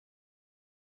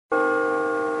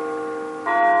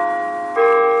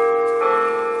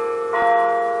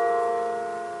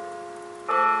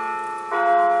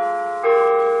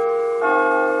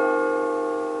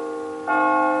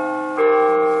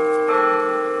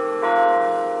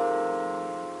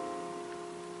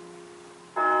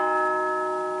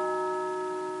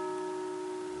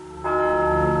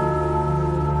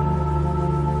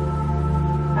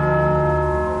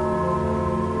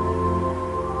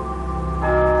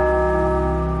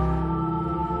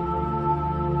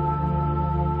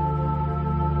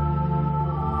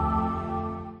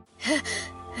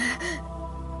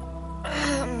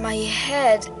My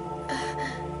head.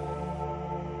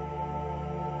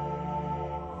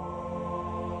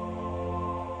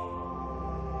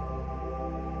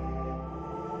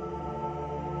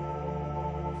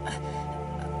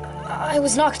 I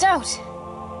was knocked out.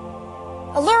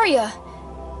 Aluriya!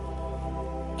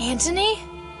 Antony?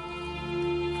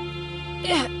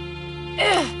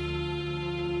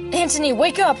 Antony,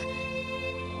 wake up!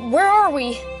 Where are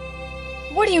we?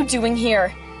 What are you doing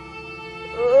here?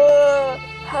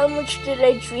 How much did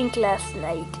I drink last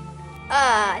night?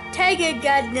 Ah, Tiger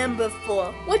Guard number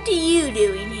 4. What are you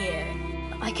doing here?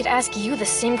 I could ask you the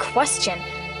same question.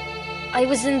 I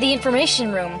was in the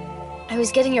information room. I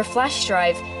was getting your flash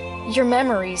drive, your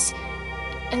memories.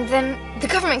 And then the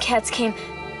government cats came.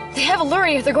 They have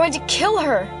Aluriya. They're going to kill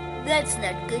her. That's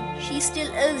not good. She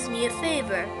still owes me a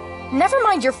favor. Never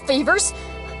mind your favors.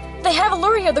 They have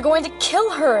Aluriya. They're going to kill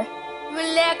her.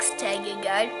 Relax, Tiger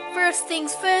Guard. First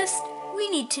things first, we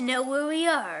need to know where we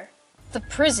are. The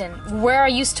prison, where I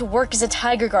used to work as a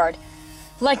Tiger Guard.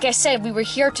 Like I said, we were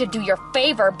here to do your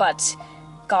favor, but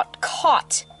got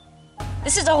caught.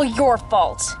 This is all your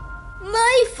fault.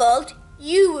 My fault?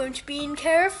 You weren't being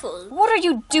careful. What are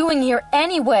you doing here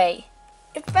anyway?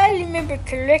 If I remember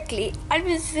correctly, I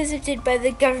was visited by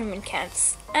the government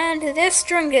cats, and they're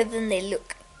stronger than they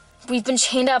look. We've been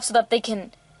chained up so that they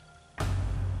can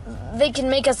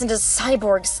make us into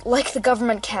cyborgs, like the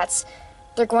government cats.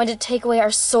 They're going to take away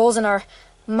our souls and our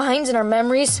minds and our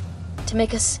memories to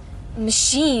make us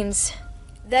machines.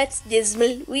 That's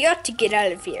dismal. We ought to get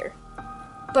out of here.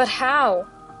 But how?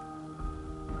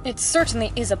 It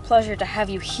certainly is a pleasure to have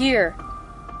you here.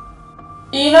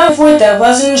 Enough with the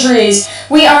pleasantries.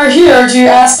 We are here to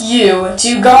ask you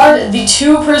to guard the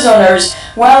 2 prisoners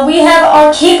while we have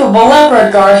our capable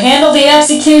leopard guard handle the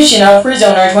execution of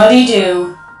prisoner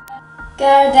 22.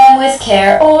 Guard them with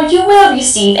care, or you will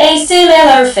receive a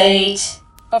similar fate.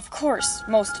 Of course,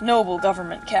 most noble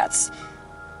government cats.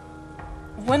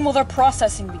 When will their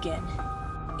processing begin?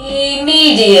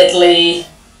 Immediately.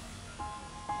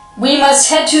 We must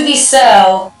head to the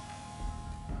cell.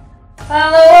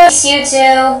 Follow us, you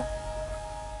two.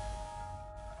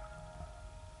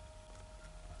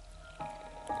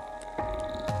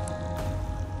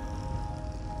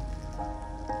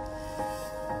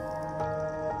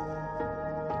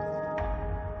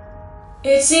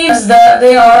 It seems that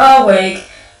they are awake,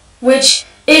 which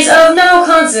is of no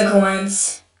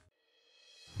consequence.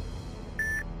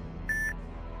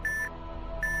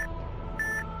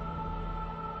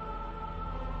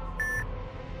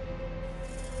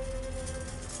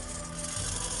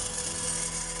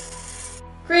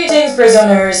 Greetings,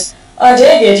 prisoners. I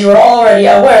take it you are already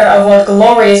aware of what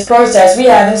glorious process we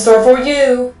have in store for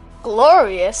you.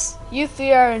 Glorious? You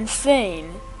three are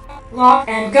insane. Lock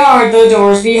and guard the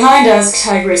doors behind us,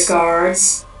 Tigress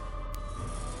Guards.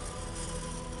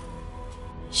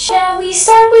 Shall we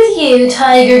start with you,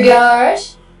 Tiger Guard?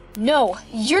 No,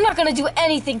 you're not gonna do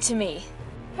anything to me.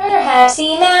 Perhaps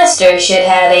the Master should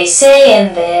have a say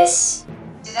in this.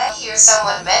 Did I hear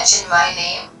someone mention my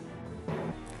name?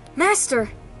 Master!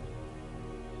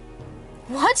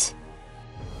 What?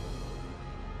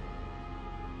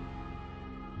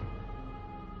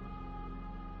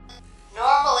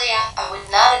 Normally, I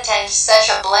would not attend such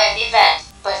a bland event,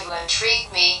 but you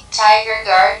intrigued me, Tiger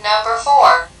Guard number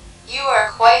 4. You are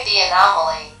quite the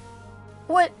anomaly.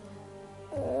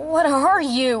 What are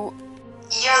you?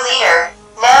 Your leader.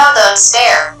 Now don't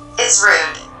stare. It's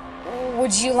rude.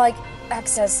 Would you like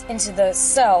access into the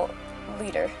cell,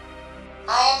 leader?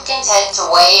 I am content to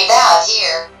wait it out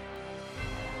here.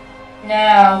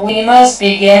 Now, we must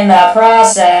begin the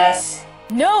process.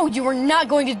 No, you are not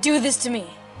going to do this to me.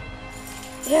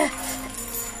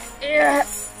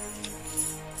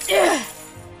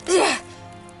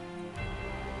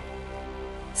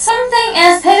 Something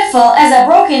as pitiful as a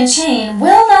broken chain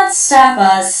will not stop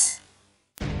us.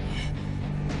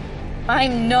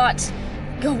 I'm not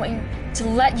going to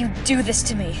let you do this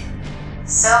to me.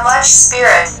 So much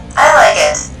spirit. I like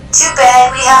it. Too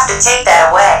bad we have to take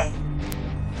that away.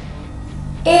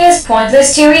 It is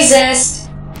pointless to resist.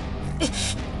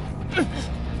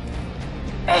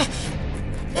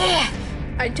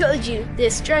 I told you,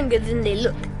 they're stronger than they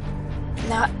look.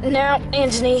 Not now,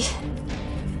 Antony.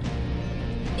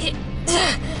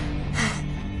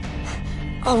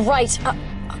 Alright,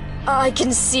 I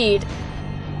concede.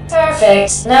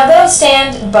 Perfect. Now go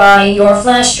stand by your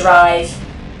flash drive.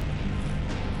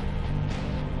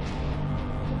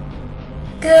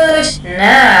 Good.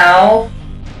 Now...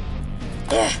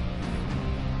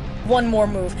 One more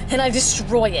move, and I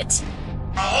destroy it.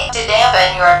 I hate to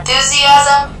dampen your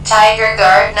enthusiasm, Tiger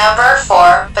Guard number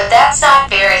 4, but that's not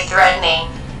very threatening.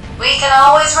 We can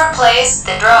always replace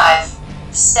the drive.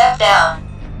 Step down.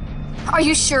 Are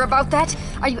you sure about that?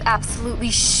 Are you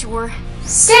absolutely sure?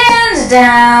 Stand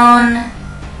down.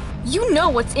 You know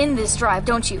what's in this drive,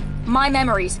 don't you? My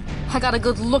memories. I got a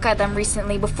good look at them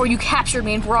recently before you captured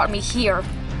me and brought me here.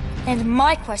 And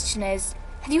my question is,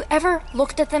 have you ever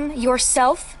looked at them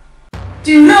yourself?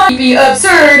 Do not be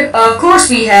absurd! Of course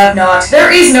we have not.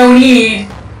 There is no need.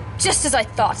 Just as I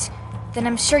thought. Then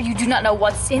I'm sure you do not know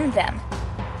what's in them.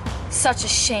 Such a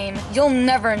shame. You'll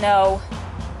never know.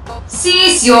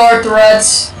 Cease your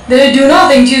threats. They do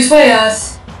nothing to sway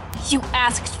us. You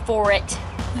asked for it.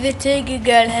 The Tiger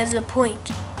Guard has a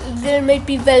point. There might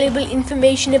be valuable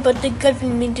information about the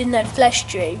government in that flash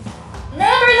drive.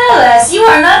 Nevertheless, you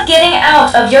are not getting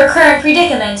out of your current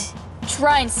predicament.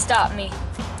 Try and stop me.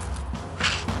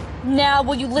 Now,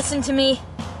 will you listen to me?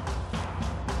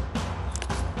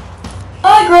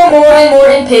 I grow more and more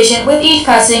impatient with each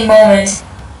passing moment.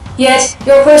 Yet,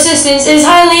 your persistence is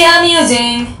highly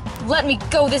amusing. Let me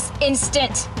go this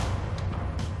instant.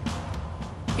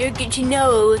 You're getting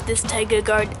nowhere with this Tiger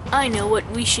Guard. I know what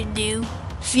we should do.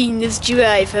 Seeing this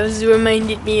drive has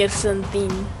reminded me of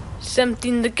something.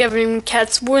 Something the government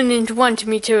cats wouldn't want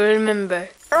me to remember.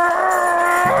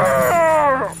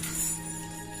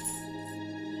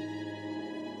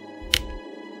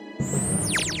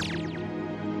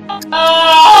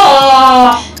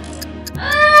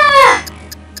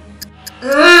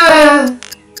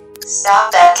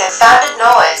 Stop that confounded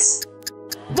noise.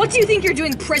 What do you think you're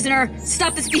doing, prisoner?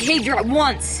 Stop this behavior at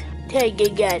once. Tiger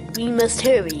Guard, we must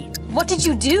hurry. What did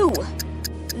you do?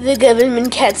 The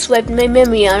government cats wiped my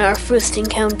memory on our first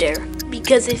encounter,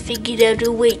 because I figured out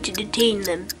a way to detain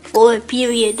them for a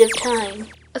period of time.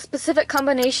 A specific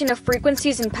combination of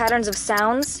frequencies and patterns of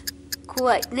sounds?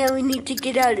 Quite, now we need to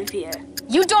get out of here.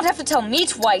 You don't have to tell me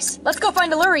twice. Let's go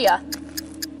find Aluriya.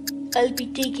 I'll be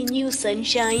taking you,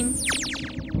 sunshine.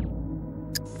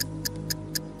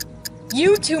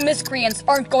 You two miscreants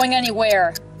aren't going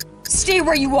anywhere. Stay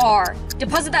where you are.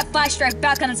 Deposit that flash drive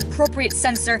back on its appropriate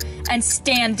sensor and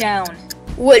stand down.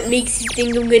 What makes you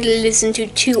think I'm going to listen to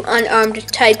two unarmed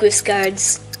Tigress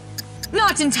Guards?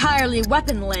 Not entirely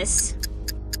weaponless.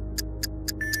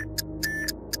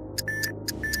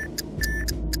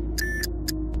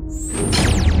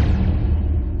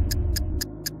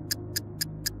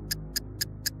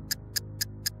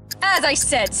 As I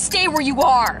said, stay where you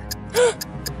are.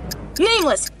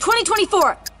 Nameless,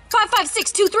 2024,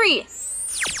 55623.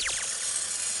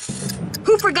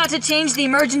 Who forgot to change the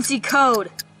emergency code?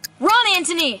 Run,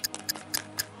 Antony!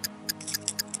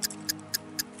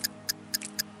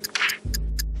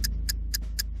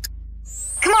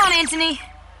 Come on, Antony!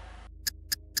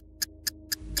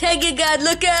 Tiger Guard,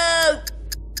 look out!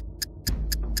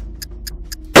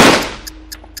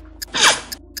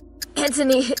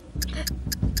 Antony,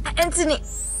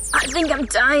 I think I'm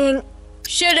dying.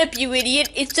 Shut up, you idiot.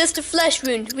 It's just a flesh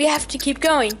wound. We have to keep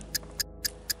going.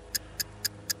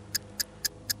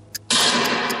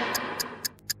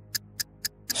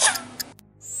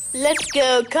 Let's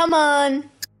go, come on.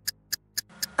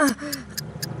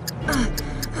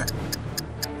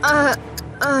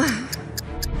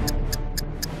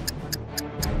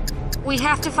 We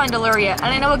have to find Aluriya, and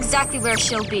I know exactly where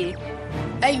she'll be.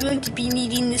 I won't be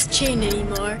needing this chain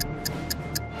anymore.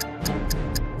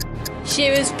 She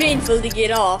was painful to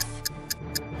get off.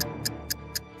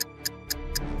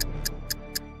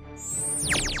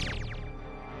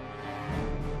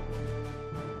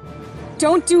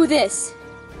 Don't do this.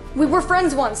 We were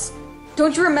friends once.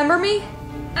 Don't you remember me?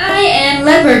 I am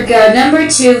Leopard Guard number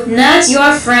 2, not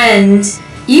your friend.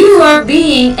 You are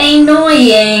being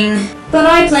annoying, but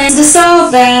I plan to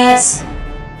solve that.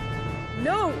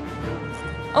 No.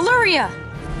 Aluriya!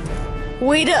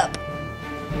 Wait up.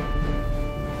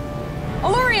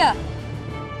 Aluriya!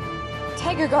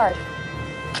 Tiger Guard.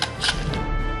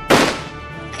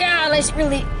 God, I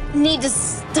really need to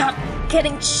stop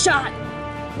getting shot.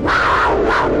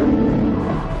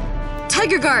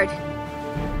 Tiger Guard!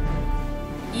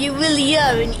 You really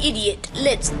are an idiot.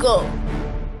 Let's go.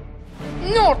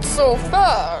 Not so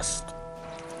fast.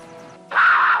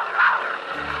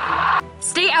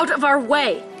 Stay out of our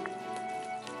way.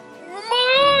 My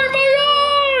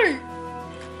eye!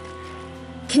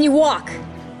 Can you walk?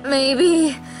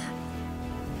 Maybe.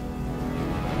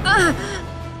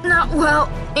 Not well.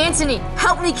 Antony,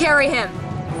 help me carry him.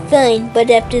 Fine, but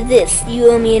after this, you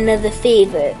owe me another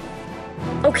favor.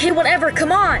 Okay, whatever,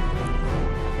 come on.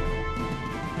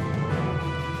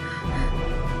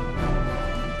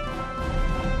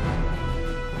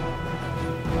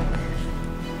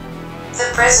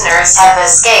 prisoners have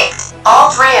escaped.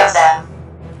 All 3 of them.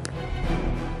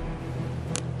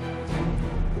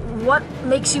 What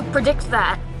makes you predict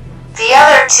that? The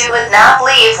other 2 would not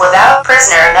leave without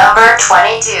prisoner number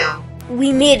 22.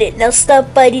 We made it. Now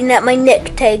stop biting at my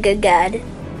neck, Tiger Guard.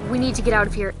 We need to get out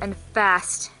of here, and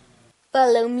fast.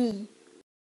 Follow me.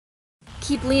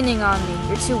 Keep leaning on me.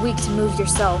 You're too weak to move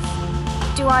yourself.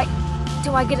 Do I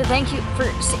get a thank you for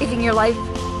saving your life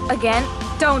again?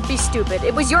 Don't be stupid.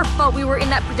 It was your fault we were in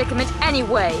that predicament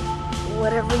anyway.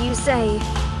 Whatever you say.